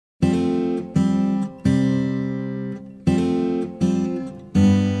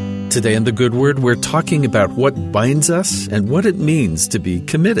Today in The Good Word, we're talking about what binds us and what it means to be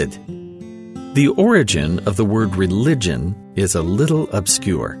committed. The origin of the word religion is a little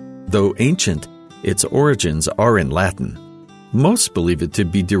obscure. Though ancient, its origins are in Latin. Most believe it to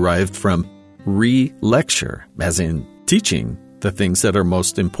be derived from re-lecture, as in teaching the things that are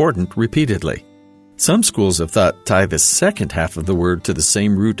most important repeatedly. Some schools have thought tie the second half of the word to the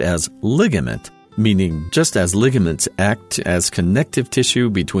same root as ligament, meaning just as ligaments act as connective tissue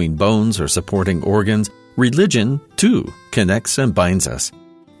between bones or supporting organs, religion, too, connects and binds us.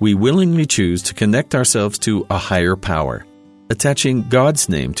 We willingly choose to connect ourselves to a higher power, attaching God's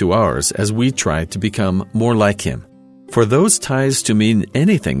name to ours as we try to become more like Him. For those ties to mean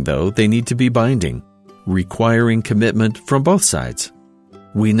anything, though, they need to be binding, requiring commitment from both sides.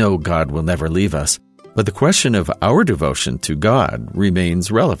 We know God will never leave us, but the question of our devotion to God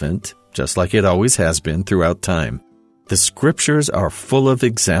remains relevant, just like it always has been throughout time. The Scriptures are full of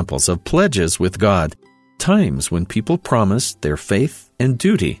examples of pledges with God, times when people promised their faith and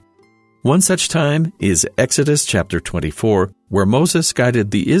duty. One such time is Exodus chapter 24, where Moses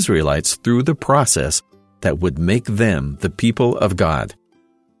guided the Israelites through the process that would make them the people of God.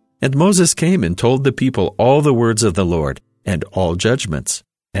 And Moses came and told the people all the words of the Lord and all judgments.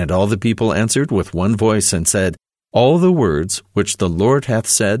 And all the people answered with one voice and said, "All the words which the Lord hath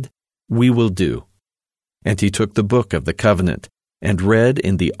said, we will do." And he took the book of the covenant and read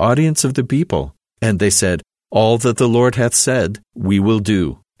in the audience of the people. And they said, "All that the Lord hath said, we will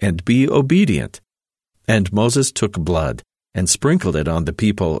do, and be obedient." And Moses took blood and sprinkled it on the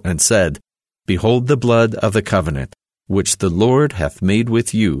people and said, "Behold the blood of the covenant, which the Lord hath made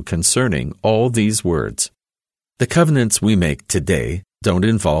with you concerning all these words." The covenants we make today don't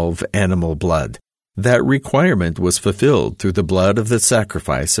involve animal blood. That requirement was fulfilled through the blood of the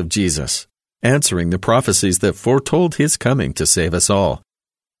sacrifice of Jesus, answering the prophecies that foretold His coming to save us all.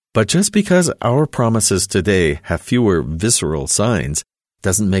 But just because our promises today have fewer visceral signs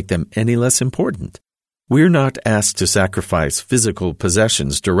doesn't make them any less important. We're not asked to sacrifice physical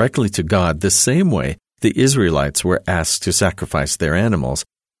possessions directly to God the same way the Israelites were asked to sacrifice their animals,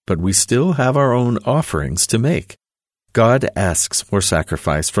 but we still have our own offerings to make. God asks for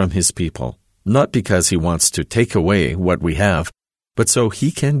sacrifice from His people, not because He wants to take away what we have, but so He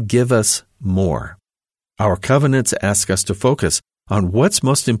can give us more. Our covenants ask us to focus on what's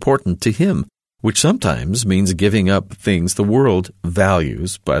most important to Him, which sometimes means giving up things the world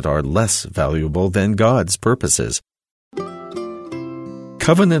values but are less valuable than God's purposes.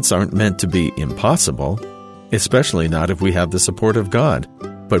 Covenants aren't meant to be impossible, especially not if we have the support of God,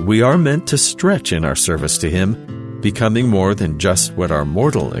 but we are meant to stretch in our service to Him, becoming more than just what our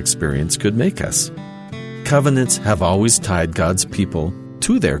mortal experience could make us. Covenants have always tied God's people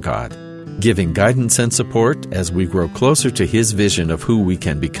to their God, giving guidance and support as we grow closer to His vision of who we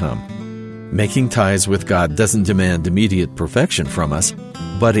can become. Making ties with God doesn't demand immediate perfection from us,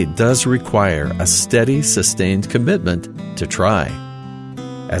 but it does require a steady, sustained commitment to try.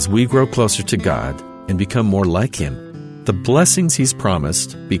 As we grow closer to God and become more like Him, the blessings He's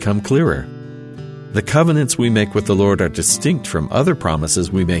promised become clearer. The covenants we make with the Lord are distinct from other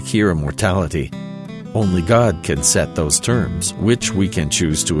promises we make here in mortality. Only God can set those terms, which we can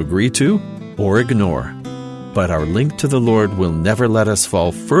choose to agree to or ignore. But our link to the Lord will never let us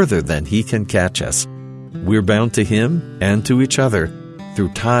fall further than He can catch us. We're bound to Him and to each other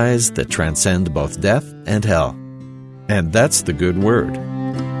through ties that transcend both death and hell. And that's the good word.